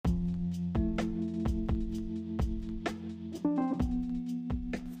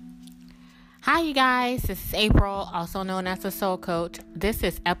Hi, you guys. This is April, also known as the Soul Coach. This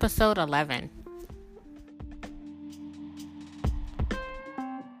is episode 11.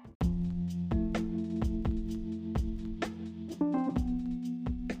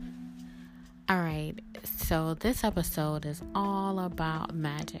 All right. So this episode is all about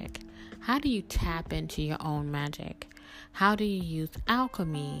magic. How do you tap into your own magic? How do you use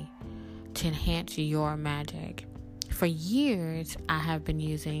alchemy to enhance your magic? For years, I have been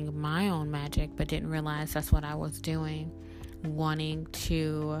using my own magic, but didn't realize that's what I was doing. Wanting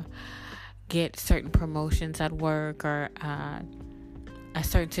to get certain promotions at work or a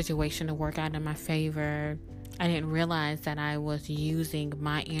certain situation to work out in my favor. I didn't realize that I was using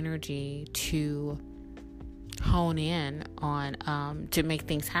my energy to hone in on to make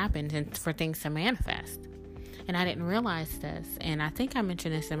things happen and for things to manifest. And I didn't realize this. And I think I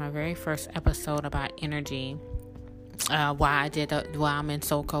mentioned this in my very first episode about energy. Why I'm in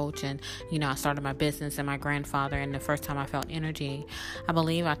Soul Coach, and I started my business and my grandfather, and the first time I felt energy. I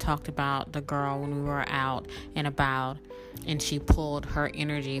believe I talked about the girl when we were out and about, and she pulled her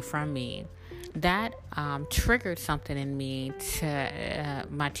energy from me. That triggered something in me.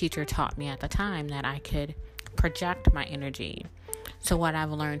 My teacher taught me at the time that I could project my energy. So what I've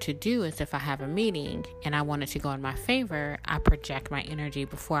learned to do is if I have a meeting and I want it to go in my favor, I project my energy.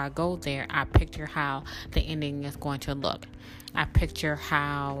 Before I go there, I picture how the ending is going to look. I picture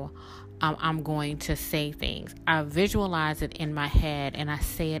how I'm going to say things. I visualize it in my head, and I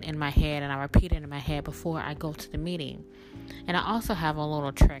say it in my head, and I repeat it in my head before I go to the meeting. And I also have a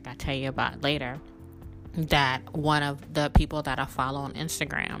little trick I'll tell you about later. That one of the people that I follow on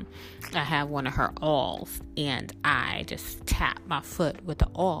Instagram, I have one of her oils, and I just tap my foot with the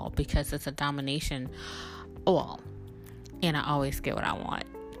oil because it's a domination oil, and I always get what I want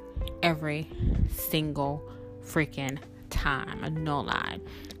every single freaking time. No lie.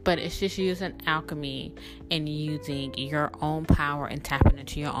 But it's just using alchemy and using your own power and tapping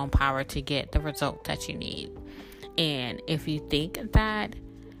into your own power to get the result that you need. And if you think that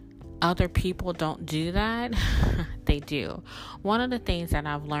other people don't do that, they do. One of the things that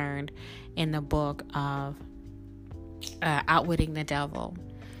I've learned in the book of Outwitting the Devil.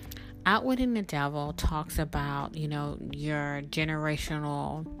 Outwitting the Devil talks about, your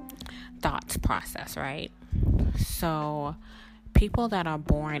generational thoughts process, right? So people that are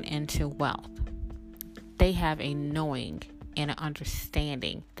born into wealth, they have a knowing and an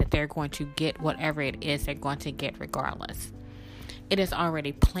understanding that they're going to get whatever it is they're going to get regardless. It is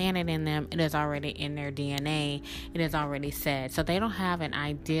already planted in them. It is already in their DNA. It is already said. So they don't have an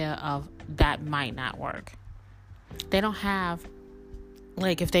idea of that might not work. They don't have,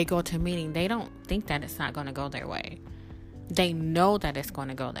 if they go to a meeting, they don't think that it's not going to go their way. They know that it's going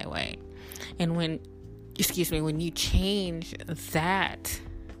to go their way. And when you change that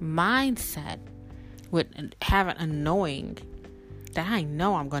mindset with having a knowing that I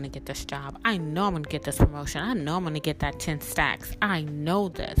know I'm going to get this job. I know I'm going to get this promotion. I know I'm going to get that 10 stacks. I know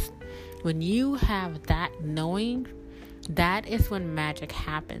this. When you have that knowing, that is when magic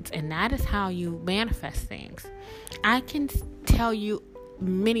happens. And that is how you manifest things. I can tell you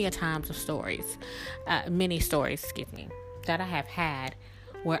many stories that I have had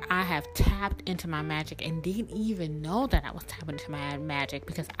where I have tapped into my magic and didn't even know that I was tapping into my magic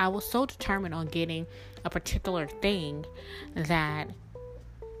because I was so determined on getting a particular thing that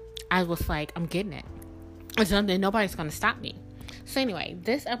I was like, I'm getting it. It's something nobody's going to stop me. So anyway,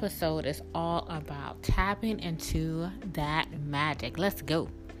 this episode is all about tapping into that magic. Let's go.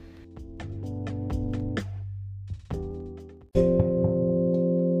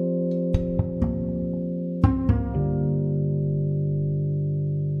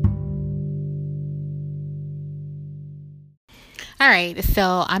 All right,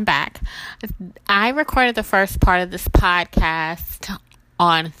 so I'm back. I recorded the first part of this podcast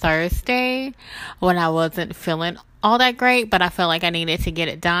on Thursday when I wasn't feeling all that great, but I felt like I needed to get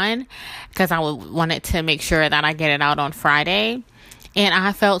it done because I wanted to make sure that I get it out on Friday. And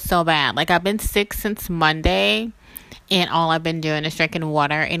I felt so bad. I've been sick since Monday, and all I've been doing is drinking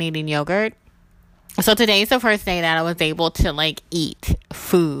water and eating yogurt. So today's the first day that I was able to eat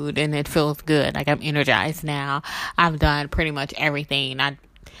food, and it feels good. I'm energized now. I've done pretty much everything. I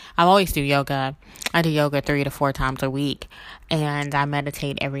always do yoga. I do yoga 3 to 4 times a week, and I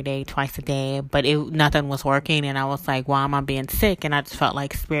meditate every day, twice a day, but nothing was working. And I was like, why am I being sick? And I just felt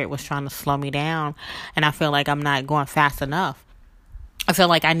like spirit was trying to slow me down, and I feel like I'm not going fast enough. I feel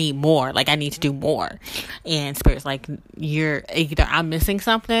like I need more. I need to do more. And Spirit's like, I'm missing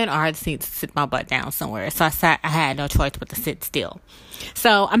something, or I just need to sit my butt down somewhere. So I had no choice but to sit still.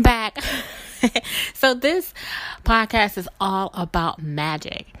 So I'm back. So this podcast is all about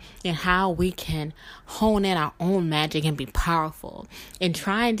magic. and how we can hone in our own magic and be powerful and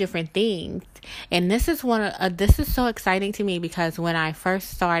trying different things. And this is this is so exciting to me because when I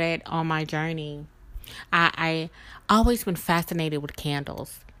first started on my journey, I always been fascinated with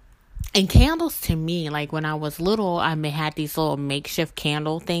candles. And candles to me, like when I was little, I had these little makeshift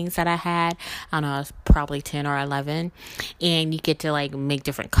candle things that I had. I don't know, I was probably 10 or 11. And you get to like make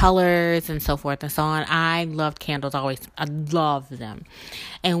different colors and so forth and so on. I loved candles always. I loved them.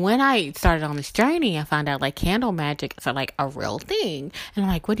 And when I started on this journey, I found out like candle magic is like a real thing. And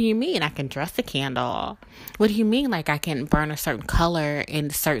I'm like, what do you mean I can dress a candle? What do you mean like I can burn a certain color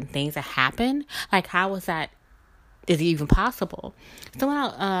and certain things that happen? Like how is that? Is it even possible? So when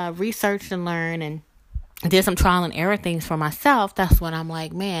I researched and learned and did some trial and error things for myself, that's when I'm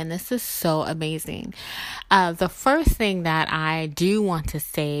like, man, this is so amazing. The first thing that I do want to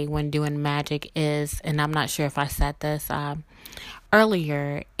say when doing magic is, and I'm not sure if I said this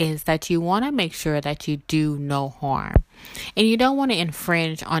earlier, is that you want to make sure that you do no harm. And you don't want to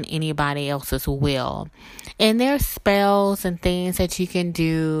infringe on anybody else's will. And there's spells and things that you can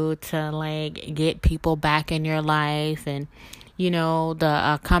do to like get people back in your life, and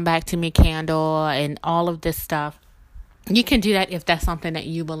the come back to me candle and all of this stuff. You can do that if that's something that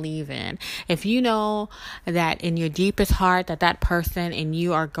you believe in. If you know that in your deepest heart that person and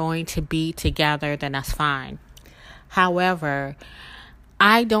you are going to be together, then that's fine. However,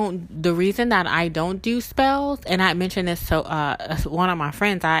 the reason that I don't do spells, and I mentioned this to one of my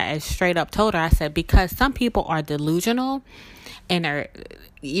friends, I straight up told her, I said, because some people are delusional and are,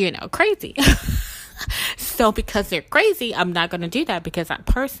 crazy. So because they're crazy, I'm not going to do that because that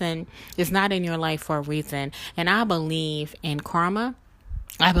person is not in your life for a reason. And I believe in karma.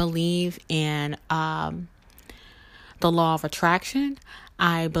 I believe in the law of attraction.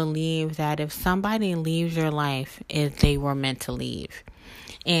 I believe that if somebody leaves your life, they were meant to leave.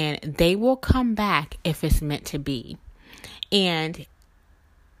 And they will come back if it's meant to be. And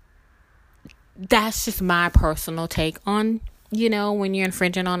that's just my personal take on, when you're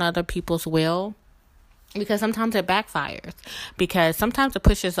infringing on other people's will. Because sometimes it backfires. Because sometimes it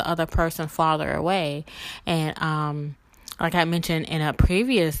pushes the other person farther away. And, like I mentioned in a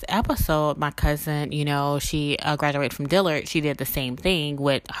previous episode, my cousin, she graduated from Dillard. She did the same thing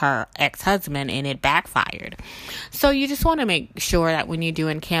with her ex-husband and it backfired. So you just want to make sure that when you're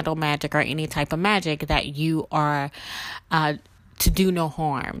doing candle magic or any type of magic that you are to do no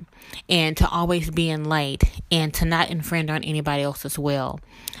harm and to always be in light and to not infringe on anybody else's will.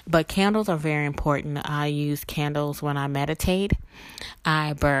 But candles are very important. I use candles when I meditate.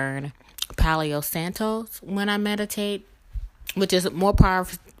 I burn Palo Santos when I meditate, which is more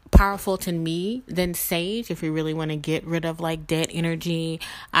powerful to me than sage. If you really want to get rid of like dead energy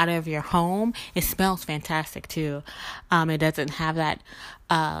out of your home, it smells fantastic too. It doesn't have that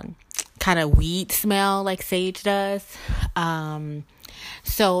kind of weed smell like sage does.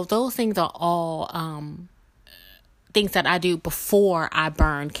 So those things are all things that I do before I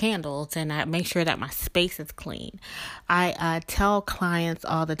burn candles, and I make sure that my space is clean. I tell clients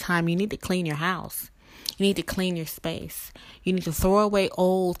all the time, you need to clean your house. You need to clean your space. You need to throw away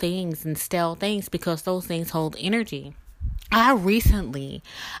old things and stale things because those things hold energy. I've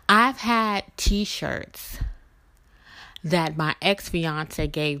had t-shirts that my ex-fiance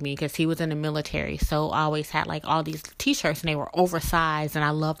gave me because he was in the military. So I always had like all these t-shirts and they were oversized and I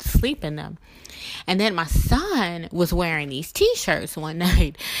loved to sleep in them. And then my son was wearing these t-shirts one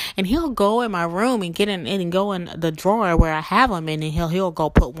night and he'll go in my room and get in and go in the drawer where I have them, and then he'll go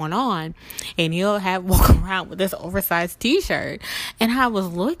put one on and he'll walk around with this oversized t-shirt. And I was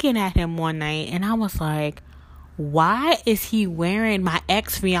looking at him one night and I was like, why is he wearing my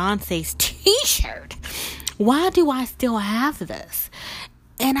ex-fiance's t-shirt? Why do I still have this?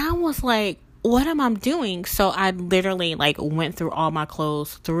 And I was like, what am I doing? So I literally like went through all my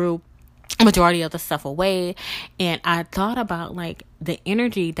clothes, threw a majority of the stuff away. And I thought about like the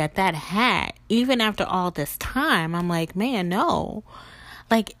energy that had. Even after all this time, I'm like, man, no.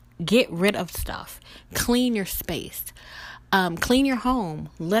 Like, get rid of stuff. Clean your space. Clean your home.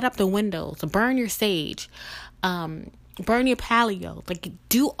 Let up the windows. Burn your sage. Burn your paleo, like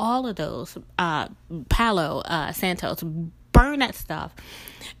do all of those, Palo Santos, burn that stuff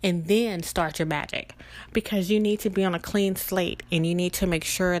and then start your magic, because you need to be on a clean slate and you need to make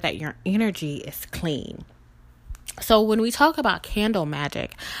sure that your energy is clean. So when we talk about candle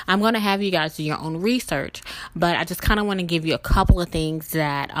magic, I'm going to have you guys do your own research, but I just kind of want to give you a couple of things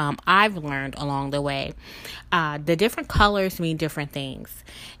that I've learned along the way. The different colors mean different things.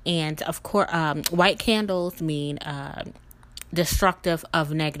 And of course, white candles mean destructive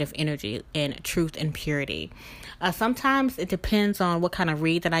of negative energy and truth and purity. Sometimes it depends on what kind of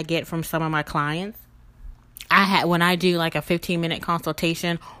read that I get from some of my clients. When I do like a 15-minute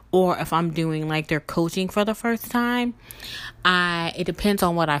consultation, or if I'm doing like their coaching for the first time, it depends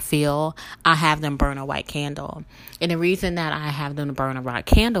on what I feel. I have them burn a white candle. And the reason that I have them burn a white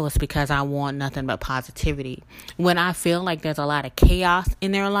candle is because I want nothing but positivity. When I feel like there's a lot of chaos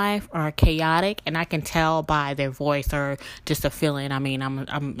in their life or chaotic, and I can tell by their voice or just a feeling, I mean, I'm an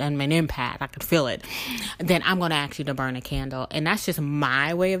empath, I can feel it, then I'm going to ask you to burn a candle. And that's just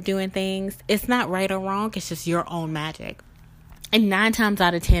my way of doing things. It's not right or wrong. It's just your own magic. And 9 times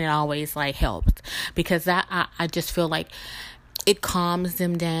out of 10, it always like helps, because I just feel like it calms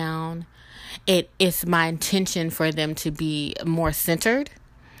them down. It's my intention for them to be more centered.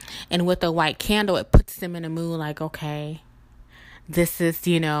 And with the white candle, it puts them in a mood like, okay, this is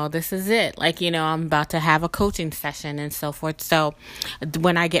it. Like, I'm about to have a coaching session and so forth. So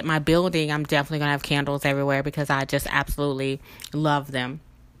when I get my building, I'm definitely going to have candles everywhere because I just absolutely love them.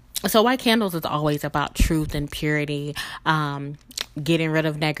 So white candles is always about truth and purity, getting rid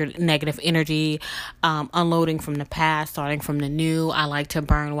of negative energy, unloading from the past, starting from the new. I like to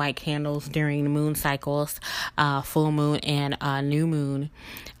burn white candles during the moon cycles, full moon and new moon.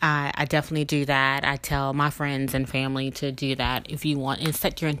 I definitely do that. I tell my friends and family to do that if you want, and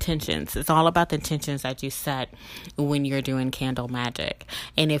set your intentions. It's all about the intentions that you set when you're doing candle magic.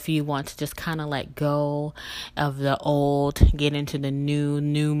 And if you want to just kind of let go of the old, get into the new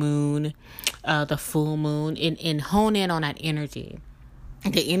moon, the full moon, and hone in on that energy.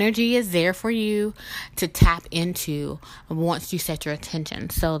 The energy is there for you to tap into once you set your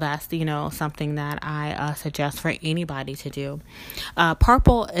attention. So that's, something that I suggest for anybody to do.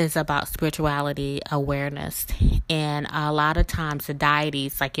 Purple is about spirituality, awareness. And a lot of times the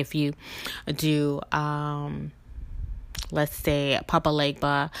deities, like if you do, let's say Papa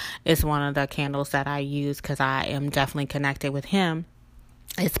Legba is one of the candles that I use because I am definitely connected with him.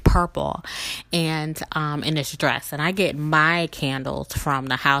 It's purple and in this dress. And I get my candles from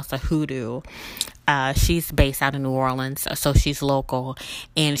the House of Hoodoo. She's based out in New Orleans, so she's local,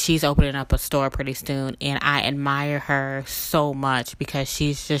 and she's opening up a store pretty soon. And I admire her so much because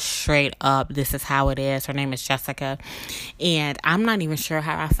she's just straight up, this is how it is. Her name is Jessica, and I'm not even sure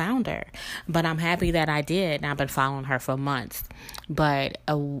how I found her, but I'm happy that I did, and I've been following her for months. But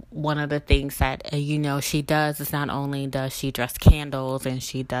one of the things that, she does is not only does she dress candles, and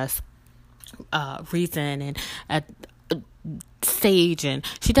she does reason and sage, and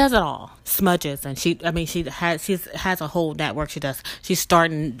she does it all, smudges, and she has a whole network. She's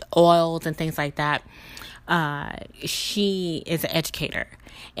starting oils and things like that. She is an educator,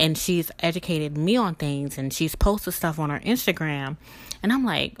 and she's educated me on things, and she's posted stuff on her Instagram, and I'm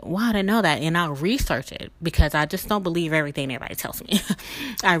like, wow, I didn't know that. And I'll research it because I just don't believe everything everybody tells me.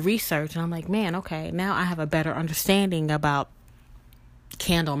 I research, and I'm like, man, okay, now I have a better understanding about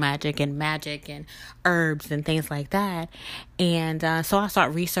candle magic and herbs and things like that. And so I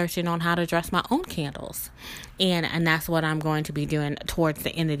start researching on how to dress my own candles. And that's what I'm going to be doing towards the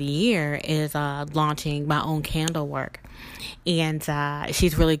end of the year, is launching my own candle work. And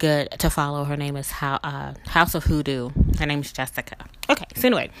she's really good to follow. Her name is House of Hoodoo. Her name is Jessica. Okay, so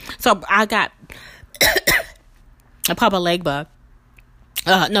anyway, so I got a Papa Legba.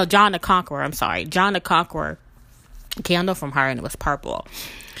 John the Conqueror. I'm sorry. John the Conqueror candle from her, and it was purple.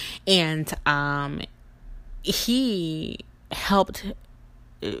 And he helped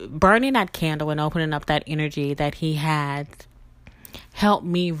burning that candle and opening up that energy that he had, helped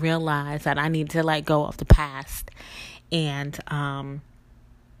me realize that I need to let go of the past, and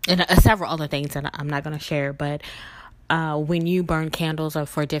several other things that I'm not going to share. But when you burn candles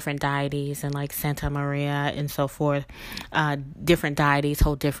for different deities, and like Santa Maria and so forth, different deities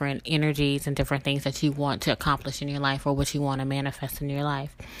hold different energies and different things that you want to accomplish in your life, or what you want to manifest in your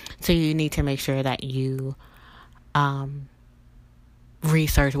life. So you need to make sure that you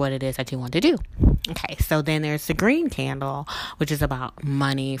research what it is that you want to do. Okay, so then there's the green candle, which is about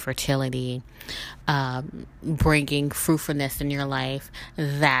money, fertility, bringing fruitfulness in your life.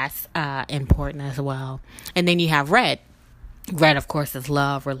 That's important as well. And then you have red. Red, of course, is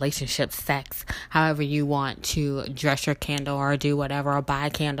love, relationships, sex. However you want to dress your candle or do whatever, or buy a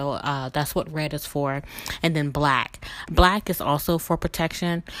candle, that's what red is for. And then black. Black is also for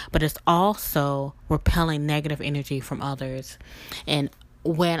protection, but it's also repelling negative energy from others. And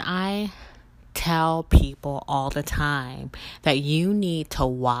when I tell people all the time that you need to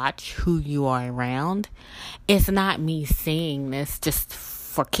watch who you are around, it's not me saying this just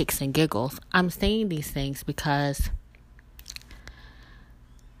for kicks and giggles. I'm saying these things because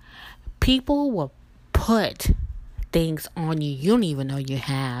people will put things on you don't even know you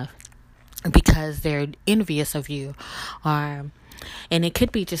have, because they're envious of you, and it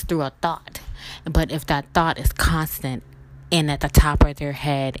could be just through a thought. But if that thought is constant and at the top of their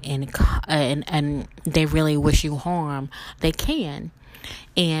head, and they really wish you harm, they can.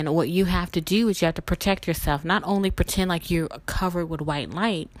 And what you have to do is you have to protect yourself. Not only pretend like you're covered with white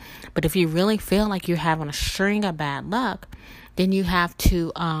light, but if you really feel like you're having a string of bad luck, then you have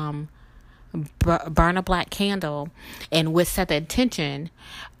to burn a black candle, and set the intention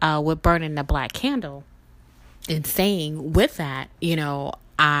with burning the black candle and saying with that,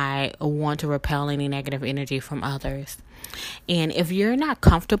 I want to repel any negative energy from others. And if you're not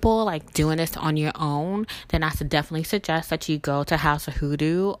comfortable like doing this on your own, then I definitely suggest that you go to House of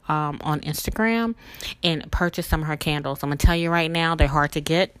Hoodoo on Instagram and purchase some of her candles. I'm gonna tell you right now, they're hard to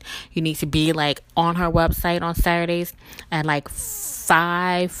get. You need to be like on her website on Saturdays at like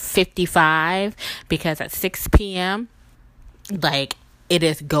 5:55, because at 6 p.m. like it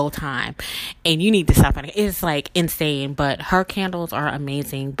is go time, and you need to stop it. It's like insane, but her candles are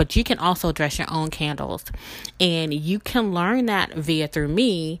amazing. But you can also dress your own candles, and you can learn that through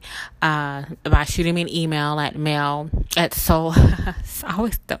me by shooting me an email at mail@soul. I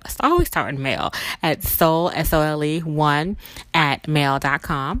always start in mail at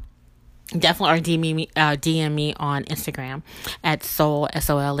soule1@mail.com. Definitely, or DM me on Instagram at soul,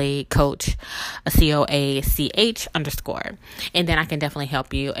 SOLE coach, COACH_. And then I can definitely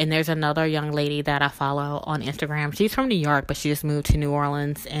help you. And there's another young lady that I follow on Instagram. She's from New York, but she just moved to New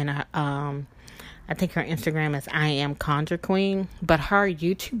Orleans. And I think her Instagram is I Am Conjure Queen. But her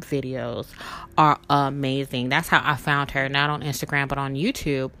YouTube videos are amazing. That's how I found her, not on Instagram, but on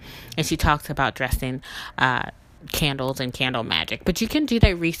YouTube. And she talks about dressing candles and candle magic. But you can do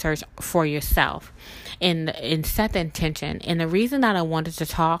that research for yourself and set the intention. And the reason that I wanted to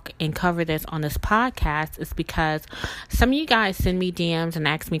talk and cover this on this podcast is because some of you guys send me DMs and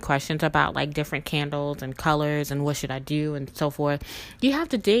ask me questions about like different candles and colors and what should I do and so forth. You have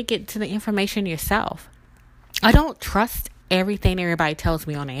to dig into the information yourself. I don't trust everything everybody tells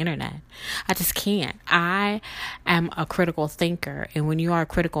me on the internet. I just can't. I am a critical thinker. And when you are a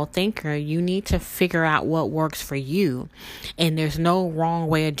critical thinker, you need to figure out what works for you. And there's no wrong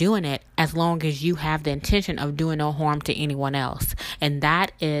way of doing it as long as you have the intention of doing no harm to anyone else. And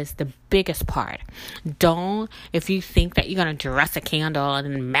that is the biggest part. If you think that you're going to dress a candle and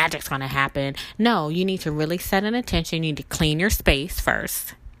then magic's going to happen. No, you need to really set an intention. You need to clean your space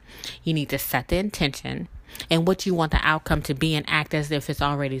first. You need to set the intention and what you want the outcome to be, and act as if it's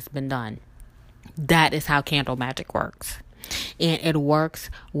already been done. That is how candle magic works. And it works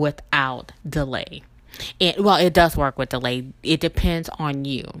without delay. It does work with delay. It depends on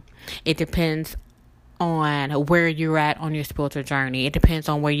you. It depends on where you're at on your spiritual journey. It depends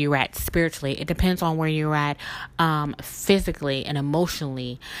on where you're at spiritually. It depends on where you're at physically and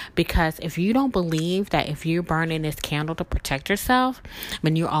emotionally. Because if you don't believe that if you're burning this candle to protect yourself,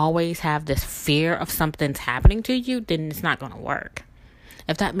 when you always have this fear of something's happening to you, then it's not going to work.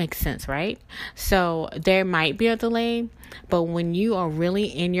 If that makes sense, right? So there might be a delay, but when you are really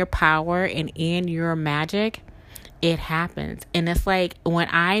in your power and in your magic, it happens. And it's like when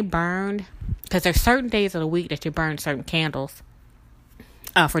I burned, because there's certain days of the week that you burn certain candles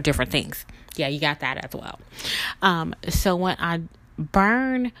for different things. Yeah, you got that as well. So when I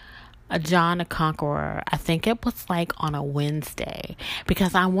burn John the Conqueror, I think it was like on a Wednesday,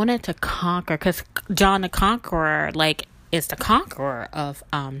 because I wanted to conquer, because John the Conqueror, like, is the conqueror of,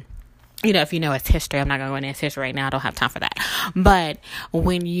 if you know his history. I'm not going to go into his history right now. I don't have time for that. But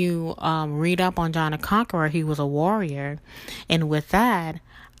when you read up on John the Conqueror, he was a warrior. And with that,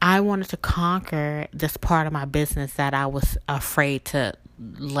 I wanted to conquer this part of my business that I was afraid to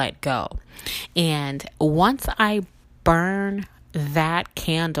let go. And once I burn that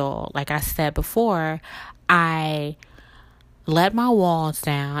candle, like I said before, I let my walls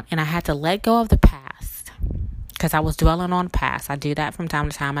down and I had to let go of the past, because I was dwelling on the past. I do that from time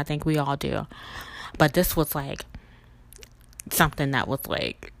to time. I think we all do. But this was like something that was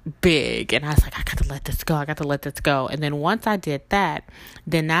like big, and I was like, I got to let this go. And then once I did that,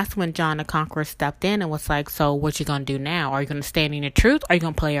 then that's when John the Conqueror stepped in and was like, so what you gonna do now? Are you gonna stand in your truth, or are you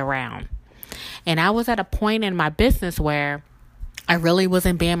gonna play around? And I was at a point in my business where I really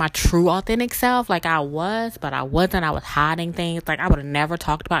wasn't being my true authentic self. Like I was, but I wasn't. I was hiding things. Like I would have never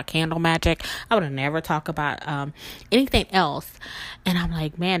talked about candle magic. I would have never talked about anything else. And I'm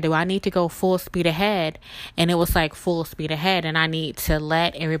like, man, do I need to go full speed ahead? And it was like full speed ahead. And I need to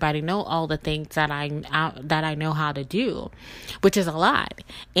let everybody know all the things that I know how to do, which is a lot.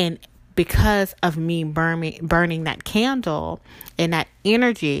 And because of me burning that candle and that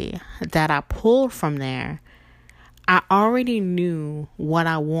energy that I pulled from there, I already knew what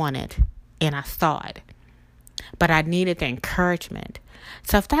I wanted and I saw it, but I needed the encouragement.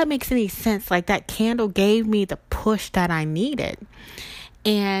 So if that makes any sense, like that candle gave me the push that I needed.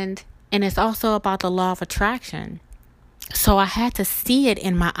 And it's also about the law of attraction. So I had to see it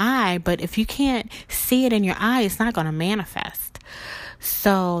in my eye, but if you can't see it in your eye, it's not going to manifest.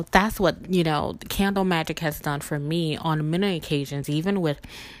 So that's what, candle magic has done for me on many occasions, even with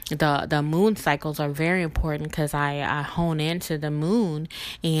the moon cycles are very important because I hone into the moon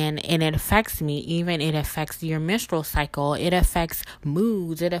and it affects me. Even it affects your menstrual cycle. It affects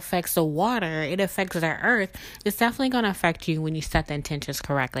moods. It affects the water. It affects the earth. It's definitely going to affect you when you set the intentions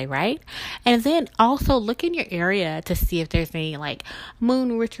correctly, right? And then also look in your area to see if there's any like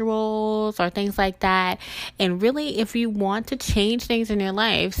moon rituals or things like that. And really, if you want to change things in your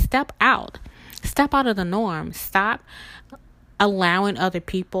life, step out of the norm. Stop allowing other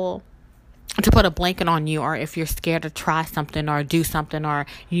people to put a blanket on you, or if you're scared to try something or do something, or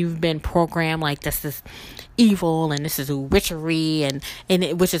you've been programmed like this is evil and this is witchery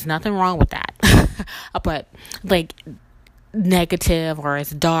which is nothing wrong with that. But like negative or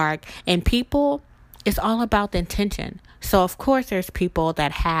it's dark, and people, it's all about the intention. So of course there's people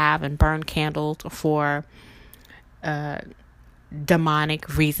that have and burn candles for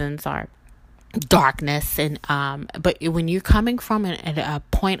demonic reasons or darkness, and but when you're coming from a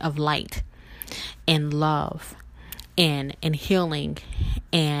point of light and love and healing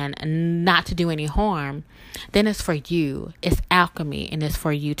and not to do any harm, then it's for you. It's alchemy, and it's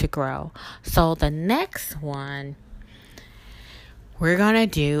for you to grow. So the next one we're gonna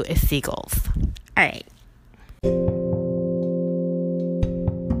do is seagulls. All right.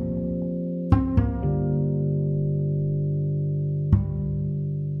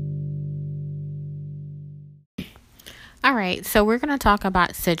 All right, so we're going to talk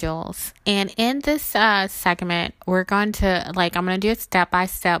about sigils. And in this segment, we're going to, I'm going to do a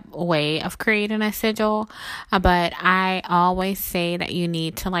step-by-step way of creating a sigil. But I always say that you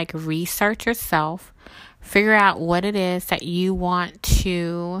need to, research yourself, figure out what it is that you want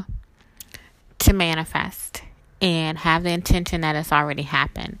to manifest, and have the intention that it's already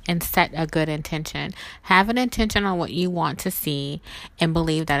happened, and set a good intention. Have an intention on what you want to see and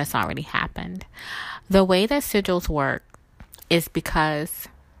believe that it's already happened. The way that sigils work is because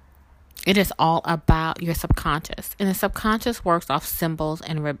it is all about your subconscious. And the subconscious works off symbols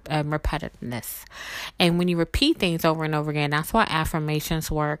and repetitiveness. And when you repeat things over and over again, that's why affirmations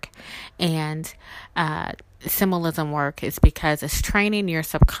work and symbolism work, is because it's training your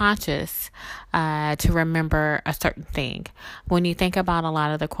subconscious to remember a certain thing. When you think about a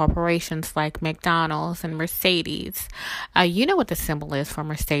lot of the corporations like McDonald's and Mercedes, you know what the symbol is for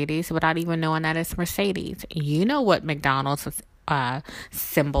Mercedes without even knowing that it's Mercedes. You know what McDonald's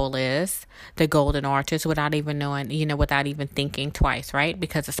symbol is, the golden arches, without even knowing, without even thinking twice, right?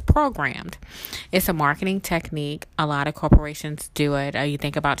 Because it's programmed. It's a marketing technique. A lot of corporations do it. You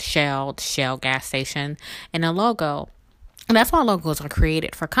think about Shell gas station, and a logo. And that's why logos are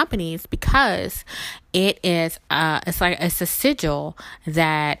created for companies, because it is it's a sigil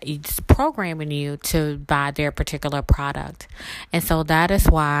that is programming you to buy their particular product. And so that is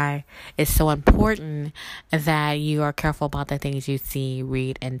why it's so important that you are careful about the things you see,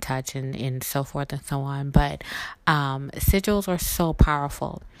 read, and touch, and so forth and so on. But sigils are so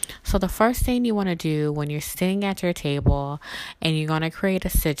powerful. So the first thing you want to do when you're sitting at your table and you're going to create a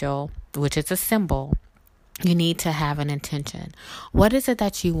sigil, which is a symbol, you need to have an intention. What is it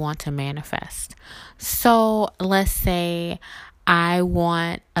that you want to manifest? So let's say I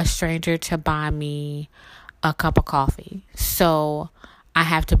want a stranger to buy me a cup of coffee. So I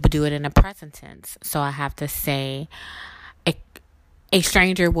have to do it in a present tense. So I have to say a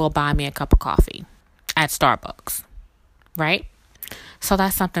stranger will buy me a cup of coffee at Starbucks, right? So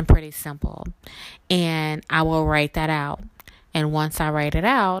that's something pretty simple. And I will write that out. And once I write it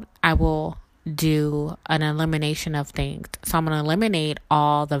out, I will do an elimination of things. So I'm going to eliminate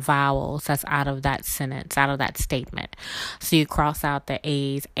all the vowels that's out of that sentence, out of that statement. So you cross out the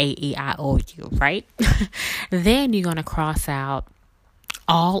A's, A, E, I, O, U, right? Then you're going to cross out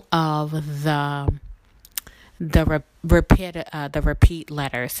all of the repeat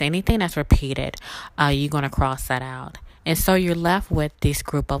letters. Anything that's repeated, you're going to cross that out. And so you're left with this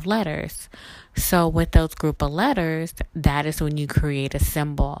group of letters. So with those group of letters, that is when you create a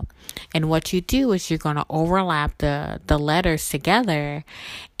symbol. And what you do is you're going to overlap the letters together,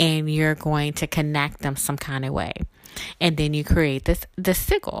 and you're going to connect them some kind of way. And then you create the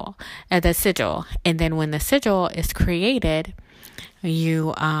sigil. And then when the sigil is created,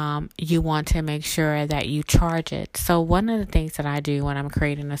 you want to make sure that you charge it. So one of the things that I do when I'm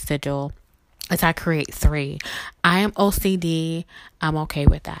creating a sigil is I create 3. I am OCD. I'm okay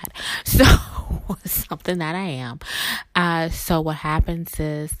with that. So it's something that I am. So what happens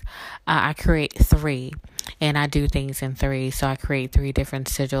is I create 3. And I do things in 3. So I create 3 different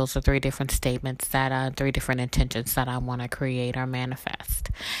sigils or 3 different statements that 3 different intentions that I want to create or manifest.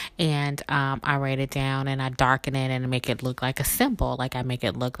 And I write it down and I darken it and make it look like a symbol. Like I make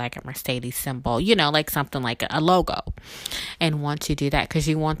it look like a Mercedes symbol, like something like a logo. And once you do that, because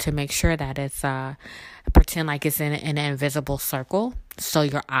you want to make sure that it's pretend like it's in an invisible circle. So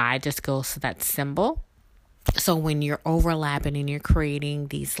your eye just goes to that symbol. So when you're overlapping and you're creating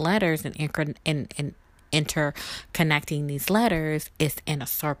these letters and interconnecting these letters, it's in a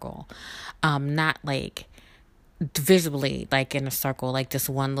circle, not like visibly like in a circle, like just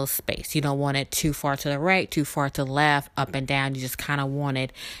one little space. You don't want it too far to the right, too far to the left, up and down. You just kind of want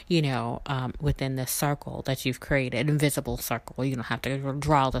it, within the circle that you've created, invisible circle. You don't have to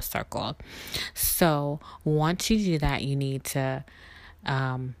draw the circle. So once you do that, you need to,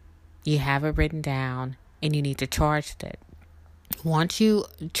 you have it written down and you need to charge it. Once you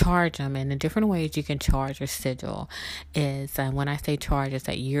charge them, and the different ways you can charge your sigil is, when I say charge, is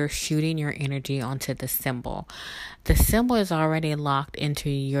that you're shooting your energy onto the symbol. The symbol is already locked into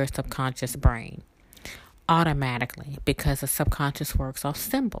your subconscious brain automatically because the subconscious works off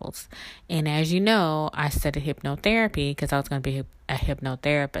symbols. And as you know, I studied hypnotherapy because I was going to be a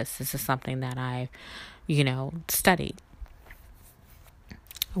hypnotherapist. This is something that I've, studied.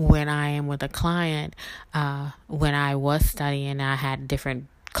 When I am with a client, when I was studying, I had different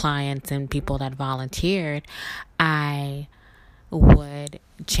clients and people that volunteered, I would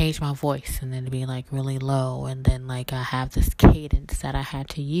change my voice and then be like really low, and then like I have this cadence that I had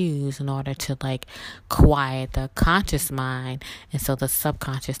to use in order to like quiet the conscious mind, and so the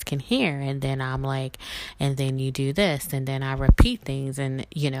subconscious can hear. And then I'm like, and then you do this, and then I repeat things, and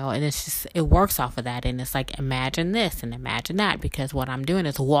and it's just, it works off of that. And it's like, imagine this and imagine that, because what I'm doing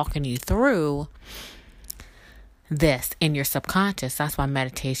is walking you through this in your subconscious. That's why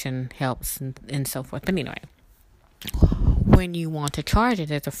meditation helps and so forth. But anyway, when you want to charge it,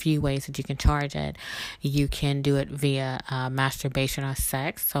 there's a few ways that you can charge it. You can do it via masturbation or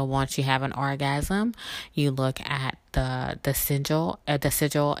sex. So once you have an orgasm, you look at the sigil,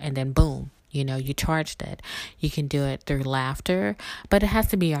 and then boom, you charged it. You can do it through laughter, but it has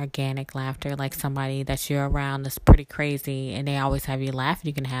to be organic laughter, like somebody that you're around that's pretty crazy and they always have you laugh.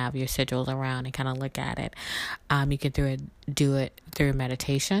 You can have your sigils around and kind of look at it. You can do it through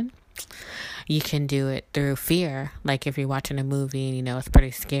meditation. You can do it through fear, like if you're watching a movie and it's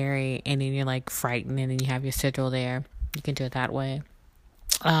pretty scary and then you're like frightened and then you have your sigil there. You can do it that way.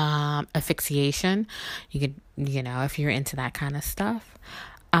 Asphyxiation, you could, if you're into that kind of stuff.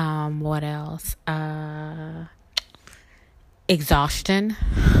 What else? Exhaustion,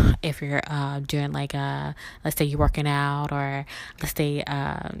 if you're doing like let's say you're working out, or let's say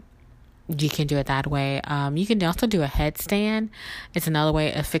you can do it that way. You can also do a headstand. It's another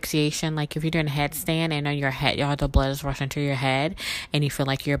way. Asphyxiation, like if you're doing a headstand and your head, all the blood is rushing to your head and you feel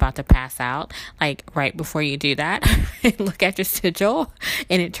like you're about to pass out, like right before you do that, look at your sigil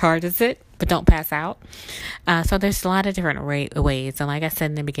and it charges it, but don't pass out. So there's a lot of different ways. And like I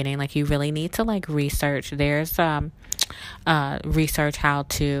said in the beginning, like you really need to like research. There's research how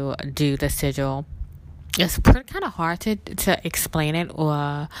to do the sigil. It's kind of hard to explain it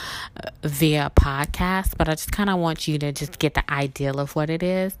via podcast, but I just kind of want you to just get the idea of what it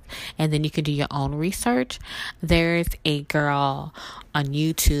is, and then you can do your own research. There's a girl on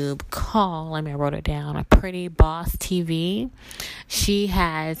YouTube called, I wrote it down, a Pretty Boss TV. She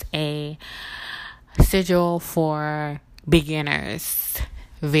has a sigil for beginners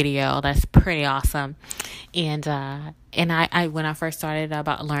video that's pretty awesome. And I when I first started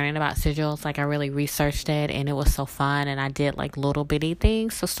about learning about sigils, like I really researched it and it was so fun, and I did like little bitty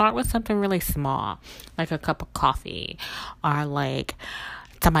things. So start with something really small, like a cup of coffee, or like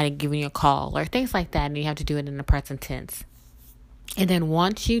somebody giving you a call, or things like that, and you have to do it in the present tense. And then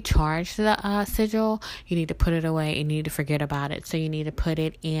once you charge the sigil, you need to put it away and you need to forget about it. So you need to put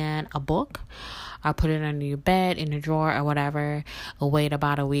it in a book, or put it under your bed, in a drawer, or whatever. Wait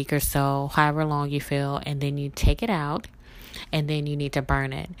about a week or so, however long you feel, and then you take it out, and then you need to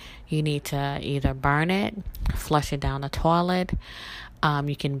burn it. You need to either burn it, flush it down the toilet.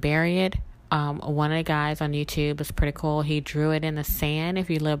 You can bury it. One of the guys on YouTube is pretty cool. He drew it in the sand. If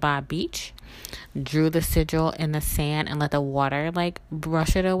you live by a beach, drew the sigil in the sand and let the water like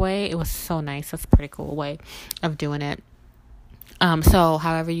brush it away. It was so nice. That's a pretty cool way of doing it. So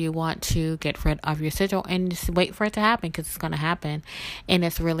however you want to get rid of your sigil, and just wait for it to happen, because it's going to happen. And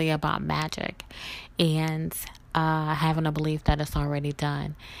it's really about magic. And having a belief that it's already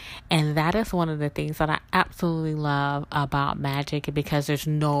done. And that is one of the things that I absolutely love about magic, because there's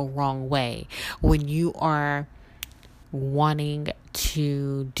no wrong way. When you are wanting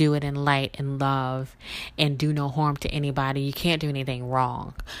to do it in light and love and do no harm to anybody, you can't do anything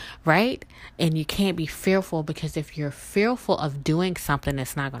wrong, right? And you can't be fearful, because if you're fearful of doing something,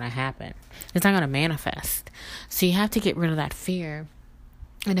 it's not going to happen. It's not going to manifest. So you have to get rid of that fear.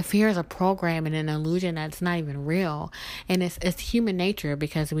 And the fear is a program and an illusion that's not even real. And it's human nature,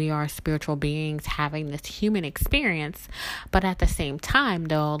 because we are spiritual beings having this human experience. But at the same time,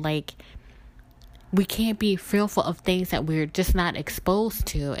 though, like, we can't be fearful of things that we're just not exposed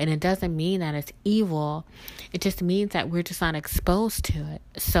to. And it doesn't mean that it's evil. It just means that we're just not exposed to it.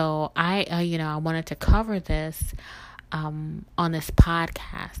 So I wanted to cover this on this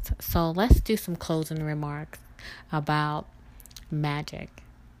podcast. So let's do some closing remarks about magic.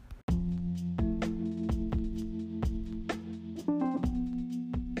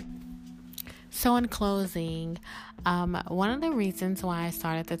 So in closing, one of the reasons why I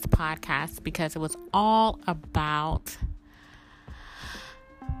started this podcast, because it was all about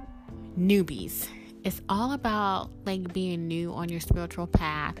newbies. It's all about like being new on your spiritual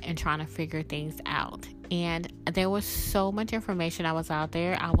path and trying to figure things out. And there was so much information that was out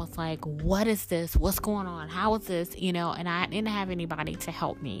there. I was like, what is this? What's going on? How is this? And I didn't have anybody to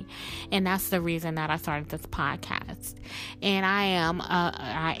help me. And that's the reason that I started this podcast. And I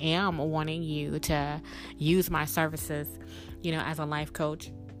am wanting you to use my services, as a life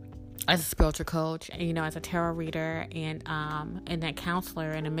coach, as a spiritual coach, as a tarot reader, and a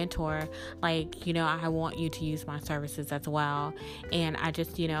counselor and a mentor. I want you to use my services as well. And I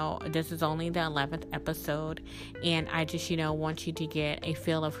just, this is only the 11th episode, and I just, want you to get a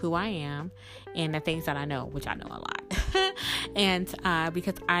feel of who I am and the things that I know, which I know a lot. And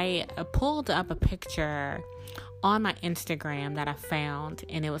because I pulled up a picture on my Instagram that I found,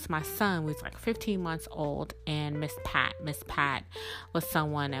 and it was my son, who was like 15 months old, and Miss Pat was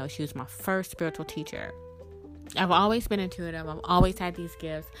someone she was my first spiritual teacher. I've always been intuitive. I've always had these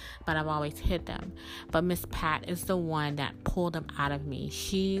gifts, but I've always hid them. But Miss Pat is the one that pulled them out of me.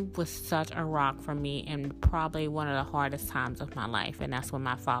 She was such a rock for me in probably one of the hardest times of my life, and that's when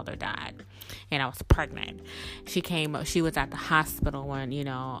my father died, and I was pregnant. She was at the hospital when,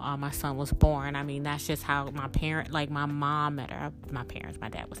 my son was born. I mean, that's just how my mom met her. My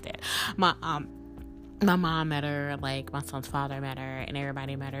dad was dead. My mom met her, like my son's father met her, and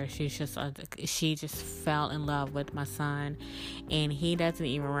everybody met her. She just fell in love with my son, and he doesn't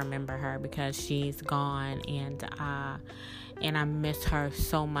even remember her because she's gone, and I miss her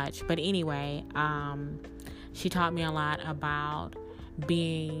so much. But anyway, she taught me a lot about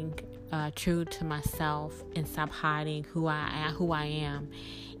being true to myself and stop hiding who I am.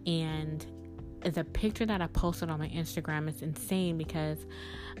 And the picture that I posted on my Instagram is insane, because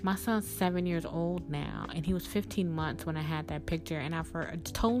my son's 7 years old now, and he was 15 months when I had that picture, and I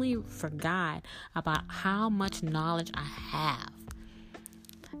totally forgot about how much knowledge I have.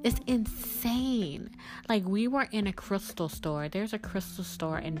 It's insane. Like, we were in a crystal store. There's a crystal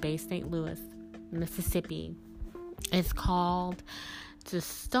store in Bay St. Louis, Mississippi. It's called the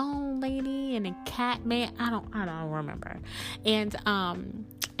Stone Lady and the Cat Man. I don't remember. And I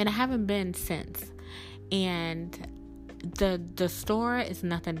haven't been since. And the store is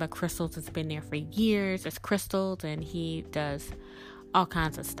nothing but crystals. It's been there for years. It's crystals, and he does all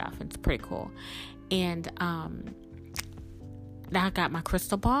kinds of stuff. It's pretty cool. And I got my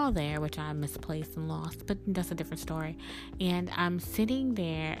crystal ball there, which I misplaced and lost, but that's a different story. And I'm sitting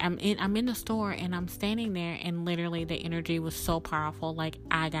there, I'm in the store, and I'm standing there, and literally the energy was so powerful. Like,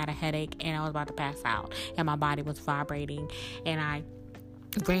 I got a headache, and I was about to pass out, and my body was vibrating, and I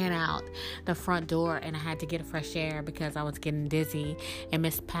ran out the front door, and I had to get fresh air because I was getting dizzy. And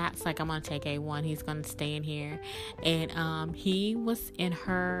Miss Pat's like, I'm gonna take A1, he's gonna stay in here. And she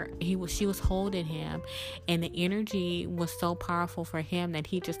was holding him, and the energy was so powerful for him that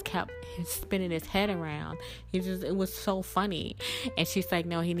he just kept spinning his head around. It was so funny. And she's like,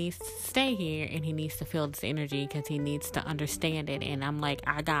 no, he needs to stay here, and he needs to feel this energy because he needs to understand it. And I'm like,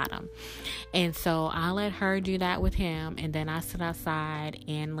 I got him. And so I let her do that with him, and then I sit outside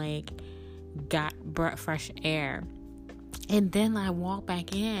and got fresh air. And then I walked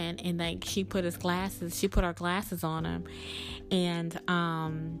back in, and she put her glasses on him, and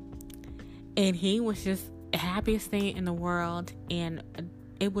he was just the happiest thing in the world. And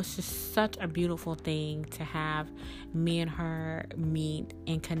it was just such a beautiful thing to have me and her meet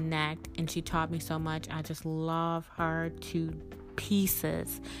and connect. And she taught me so much. I just love her to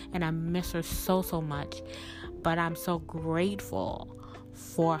pieces, and I miss her so much. But I'm so grateful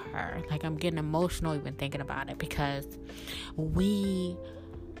for her. Like, I'm getting emotional even thinking about it, because we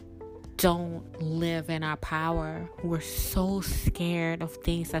don't live in our power. We're so scared of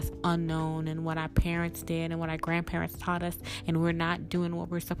things that's unknown and what our parents did and what our grandparents taught us, and we're not doing what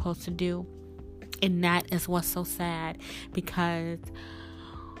we're supposed to do. And that is what's so sad, because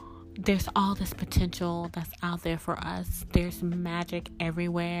there's all this potential that's out there for us. There's magic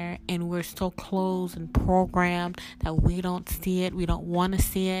everywhere, and we're so closed and programmed that we don't see it. We don't want to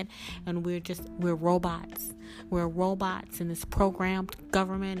see it, and we're robots. We're robots in this programmed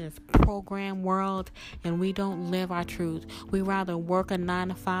government, in this programmed world, and we don't live our truth. We rather work a 9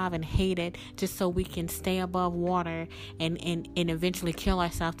 to 5 and hate it just so we can stay above water and eventually kill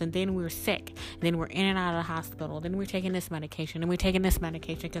ourselves, and then we're sick, and then we're in and out of the hospital, then we're taking this medication, and we're taking this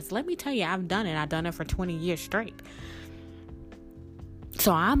medication, because let me tell you, I've done it for 20 years straight.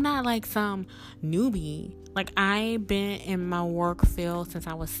 So I'm not like some newbie. Like, I've been in my work field since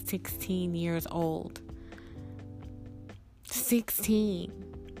I was 16 years old. 16.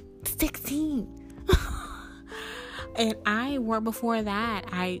 And I worked before that.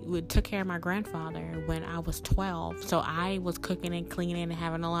 I took care of my grandfather when I was 12. So I was cooking and cleaning and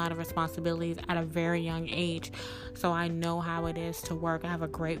having a lot of responsibilities at a very young age. So I know how it is to work. I have a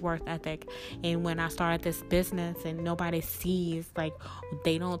great work ethic. And when I started this business and nobody sees, like,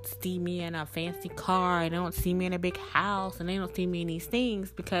 they don't see me in a fancy car, and they don't see me in a big house, and they don't see me in these things,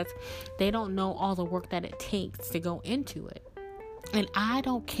 because they don't know all the work that it takes to go into it. And I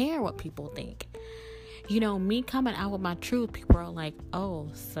don't care what people think. You know, me coming out with my truth, people are like, oh,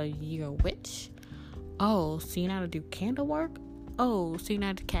 so you're a witch? Oh, so you know how to do candle work? Oh, so you know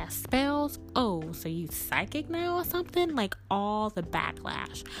how to cast spells? Oh, so you psychic now or something? Like, all the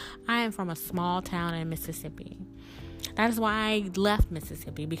backlash. I am from a small town in Mississippi. That is why I left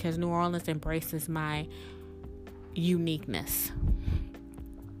Mississippi, because New Orleans embraces my uniqueness.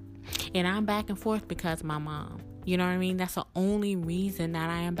 And I'm back and forth because of my mom. You know what I mean? That's the only reason that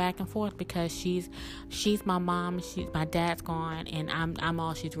I am back and forth, because she's my mom. My dad's gone, and I'm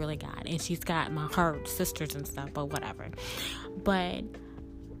all she's really got. And she's got her sisters and stuff, but whatever. But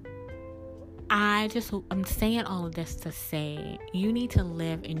I'm saying all of this to say, you need to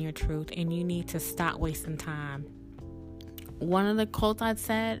live in your truth, and you need to stop wasting time. One of the quotes I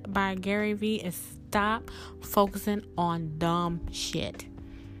said by Gary Vee is, stop focusing on dumb shit.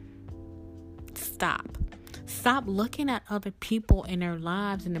 Stop looking at other people in their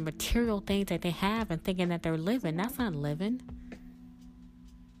lives and the material things that they have and thinking that they're living. That's not living.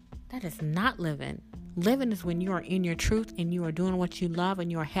 That is not living. Living is when you are in your truth and you are doing what you love,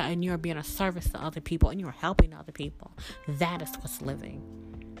 and you are being a service to other people, and you are helping other people. That is what's living.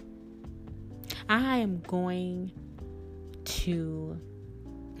 I am going to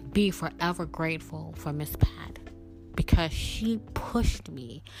be forever grateful for Miss Pat, because she pushed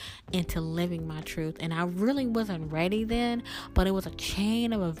me into living my truth. And I really wasn't ready then, but it was a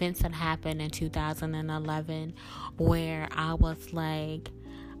chain of events that happened in 2011 where I was like,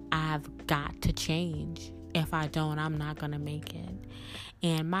 I've got to change. If I don't, I'm not going to make it.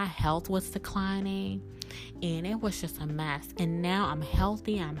 And my health was declining, and it was just a mess. And now I'm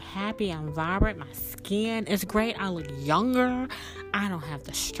healthy, I'm happy, I'm vibrant, my skin is great, I look younger, I don't have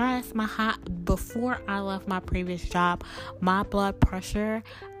the stress. Before I left my previous job, my blood pressure,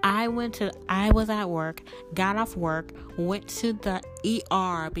 I was at work, got off work, went to the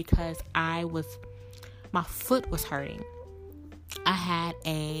ER because my foot was hurting. I had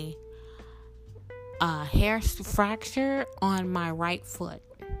a hair fracture on my right foot,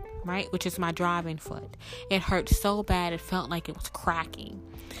 right, which is my driving foot. It hurt so bad it felt like it was cracking,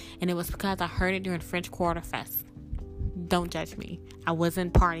 and it was because I heard it during French Quarter Fest. Don't judge me. I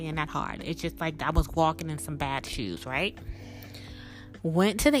wasn't partying that hard. It's just like I was walking in some bad shoes, right?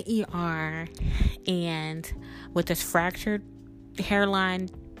 Went to the ER, and with this fractured hairline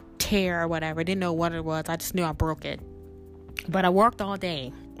tear or whatever, didn't know what it was. I just knew I broke it. But I worked all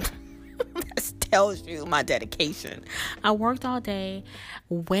day. This tells you my dedication. I worked all day,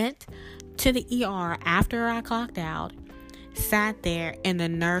 went to the ER after I clocked out, sat there, and the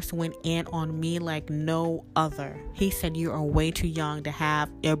nurse went in on me like no other. He said, you are way too young to have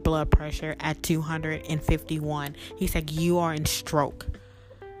your blood pressure at 251. He said, you are in stroke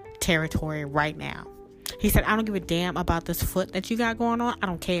territory right now. He said, I don't give a damn about this foot that you got going on. I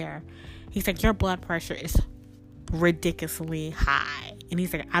don't care. He said, your blood pressure is ridiculously high. And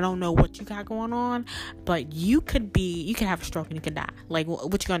he's like, I don't know what you got going on, but you could have a stroke and you could die. Like,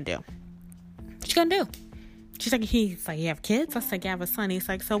 what you gonna do? What you gonna do? He's like, you have kids? I was like, yeah, I have a son. He's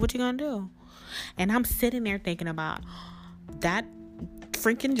like, so what you gonna do? And I'm sitting there thinking about that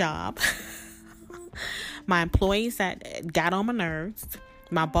freaking job, my employees that got on my nerves,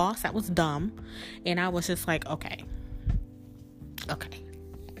 my boss that was dumb. And I was just like, okay,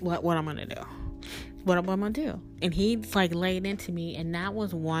 what I'm gonna do? What am I gonna do? And he like laid into me, and that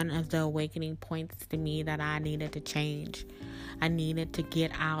was one of the awakening points to me that I needed to change. I needed to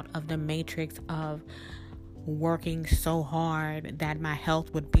get out of the matrix of working so hard that my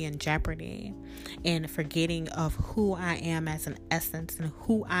health would be in jeopardy, and forgetting of who I am as an essence and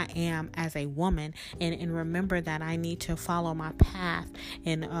who I am as a woman, and remember that I need to follow my path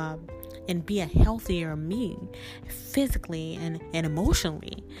and be a healthier me physically and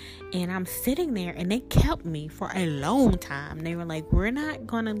emotionally. And I'm sitting there, and they kept me for a long time. They were like, we're not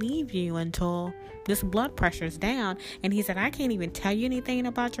gonna leave you until this blood pressure is down. And he said, I can't even tell you anything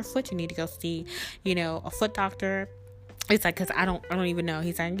about your foot. You need to go see, a foot doctor. It's like, because I don't even know.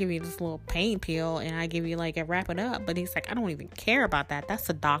 He's like, I can give you this little pain pill, and I give you like a wrap it up. But he's like, I don't even care about that. That's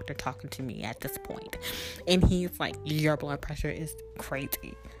the doctor talking to me at this point. And he's like, your blood pressure is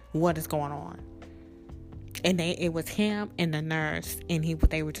crazy. What is going on? And it was him and the nurse, and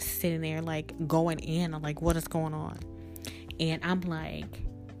they were just sitting there like going in. I'm like, what is going on? And I'm like,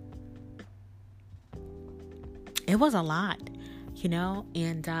 it was a lot,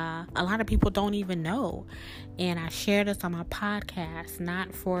 and a lot of people don't even know. And I share this on my podcast,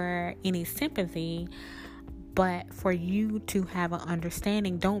 not for any sympathy, but for you to have an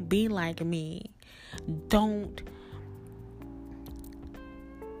understanding. Don't be like me. Don't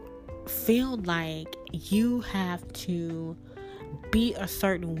feel like you have to be a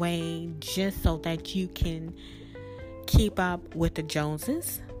certain way just so that you can keep up with the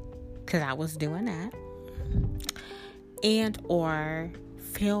Joneses, because I was doing that, and or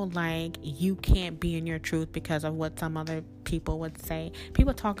feel like you can't be in your truth because of what some other people would say.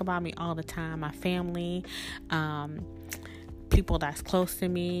 People talk about me all the time, my family, people that's close to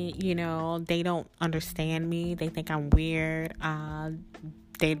me, they don't understand me. They think I'm weird.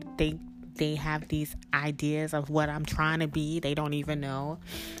 They have these ideas of what I'm trying to be. They don't even know.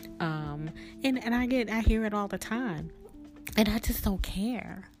 And I hear it all the time. And I just don't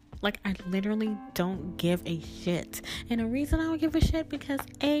care. Like, I literally don't give a shit. And the reason I don't give a shit, because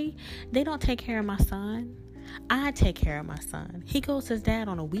A, they don't take care of my son. I take care of my son. He goes to his dad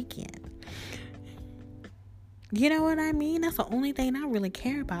on a weekend. You know what I mean? That's the only thing I really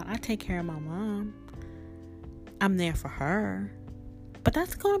care about. I take care of my mom. I'm there for her. But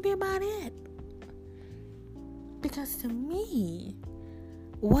that's going to be about it. Because to me,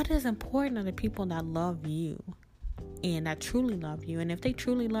 what is important are the people that love you and that truly love you. And if they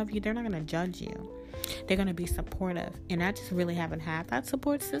truly love you, they're not going to judge you. They're going to be supportive. And I just really haven't had that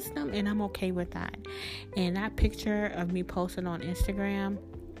support system, and I'm okay with that. And that picture of me posted on Instagram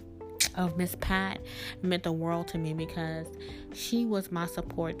of Miss Pat meant the world to me, because she was my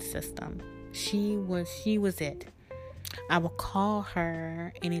support system. She was it. I would call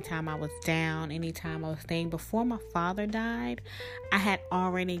her anytime I was down, anytime I was staying. Before my father died, I had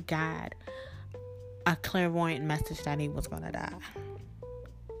already got a clairvoyant message that he was going to die.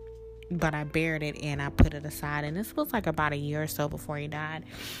 But I buried it and I put it aside. And this was like about a year or so before he died.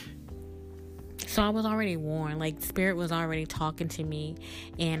 So I was already warned. Like, Spirit was already talking to me.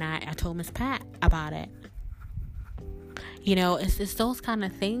 And I told Miss Pat about it. It's those kind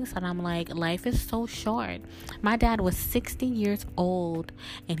of things that I'm like, life is so short. My dad was 60 years old,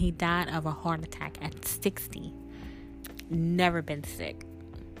 and he died of a heart attack at 60. Never been sick.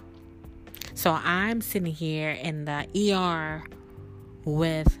 So I'm sitting here in the ER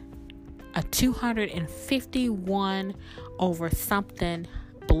with a 251 over something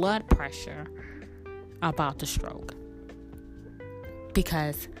blood pressure, about to stroke,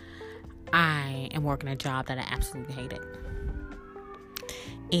 because I am working a job that I absolutely hated.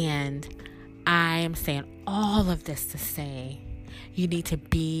 And I am saying all of this to say, you need to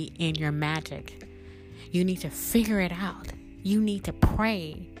be in your magic. You need to figure it out. You need to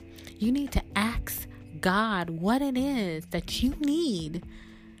pray. You need to ask God what it is that you need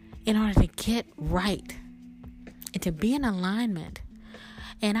in order to get right and to be in alignment.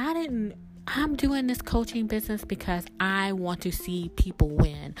 And I'm doing this coaching business because I want to see people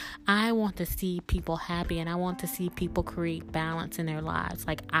win. I want to see people happy, and I want to see people create balance in their lives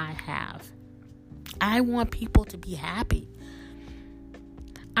like I have. I want people to be happy.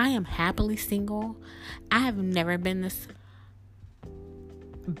 I am happily single. I have never been this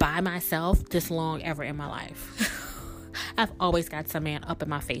by myself this long ever in my life. I've always got some man up in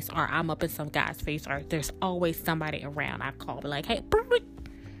my face, or I'm up in some guy's face, or there's always somebody around. I call, be like, hey,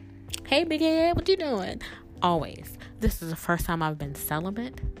 big head, what you doing? Always. This is the first time I've been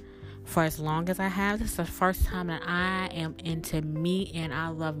celibate for as long as I have. This is the first time that I am into me, and I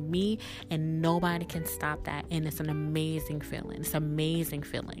love me, and nobody can stop that. And it's an amazing feeling. It's an amazing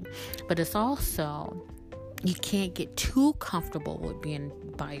feeling. But it's also, you can't get too comfortable with being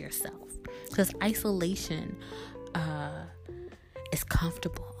by yourself, because isolation is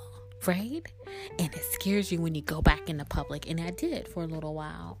comfortable, right? And it scares you when you go back into public. And I did for a little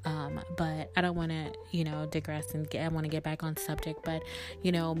while. But I don't want to, digress, and I want to get back on subject. But,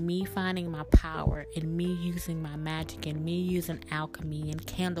 me finding my power, and me using my magic, and me using alchemy and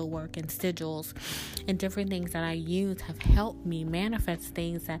candle work and sigils and different things that I use have helped me manifest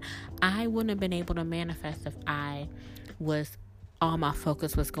things that I wouldn't have been able to manifest if all my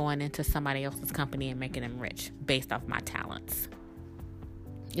focus was going into somebody else's company and making them rich based off my talents.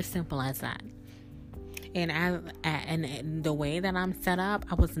 It's simple as that. And the way that I'm set up,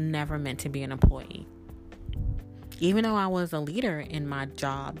 I was never meant to be an employee. Even though I was a leader in my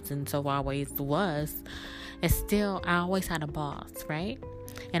jobs, and so I always was, it's still, I always had a boss, right?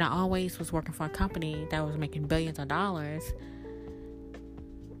 And I always was working for a company that was making billions of dollars,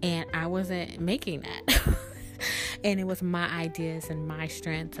 and I wasn't making that. And it was my ideas and my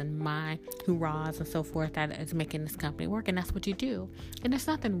strengths and my hoorahs and so forth that is making this company work. And that's what you do. And there's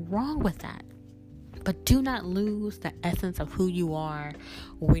nothing wrong with that. But do not lose the essence of who you are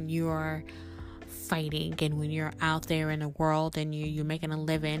when you're fighting and when you're out there in the world and you're making a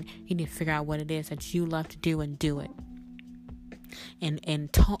living. You need to figure out what it is that you love to do and do it.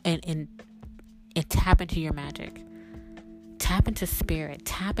 And tap into your magic. Tap into spirit.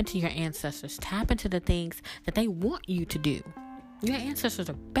 Tap into your ancestors. Tap into the things that they want you to do. Your ancestors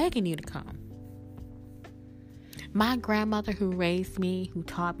are begging you to come. My grandmother who raised me, who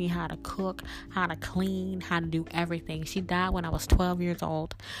taught me how to cook, how to clean, how to do everything, she died when I was 12 years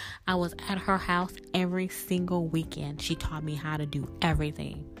old. I was at her house every single weekend. She taught me how to do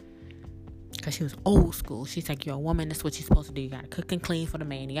everything. Because she was old school. She's like, you're a woman, that's what you're supposed to do. You got to cook and clean for the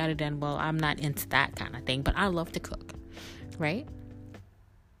man. You got to do. Well, I'm not into that kind of thing, but I love to cook. Right?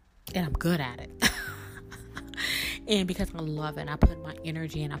 And I'm good at it. And because I love it, I put my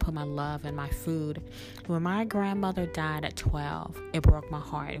energy and I put my love in my food. When my grandmother died at 12, it broke my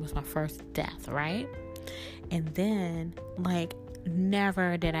heart. It was my first death, right? And then,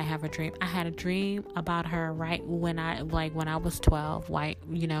 never did I have a dream. I had a dream about her right when I was 12,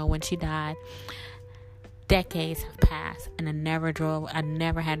 when she died. Decades have passed, and I never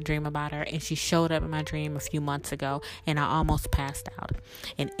had a dream about her, and she showed up in my dream a few months ago, and I almost passed out.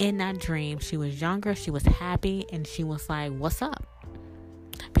 And in that dream, she was younger, she was happy, and she was like, what's up?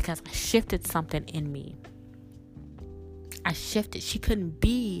 Because I shifted something in me. I shifted. She couldn't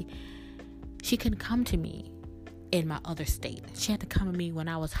come to me in my other state. She had to come to me when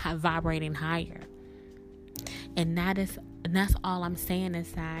I was vibrating higher. And that's all I'm saying,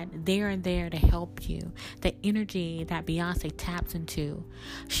 is that they're there to help you. The energy that Beyonce taps into,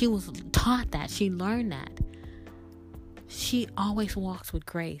 she was taught that. She learned that. She always walks with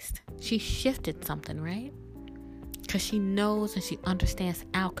grace. She shifted something, right? Because she knows and she understands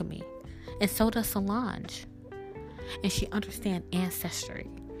alchemy. And so does Solange. And she understands ancestry.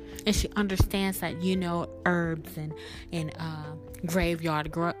 And she understands that, herbs and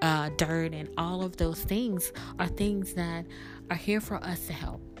graveyard dirt and all of those things are things that are here for us to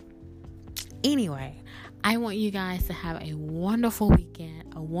help. Anyway, I want you guys to have a wonderful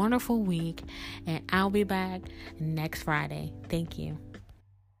weekend, a wonderful week, and I'll be back next Friday. Thank you.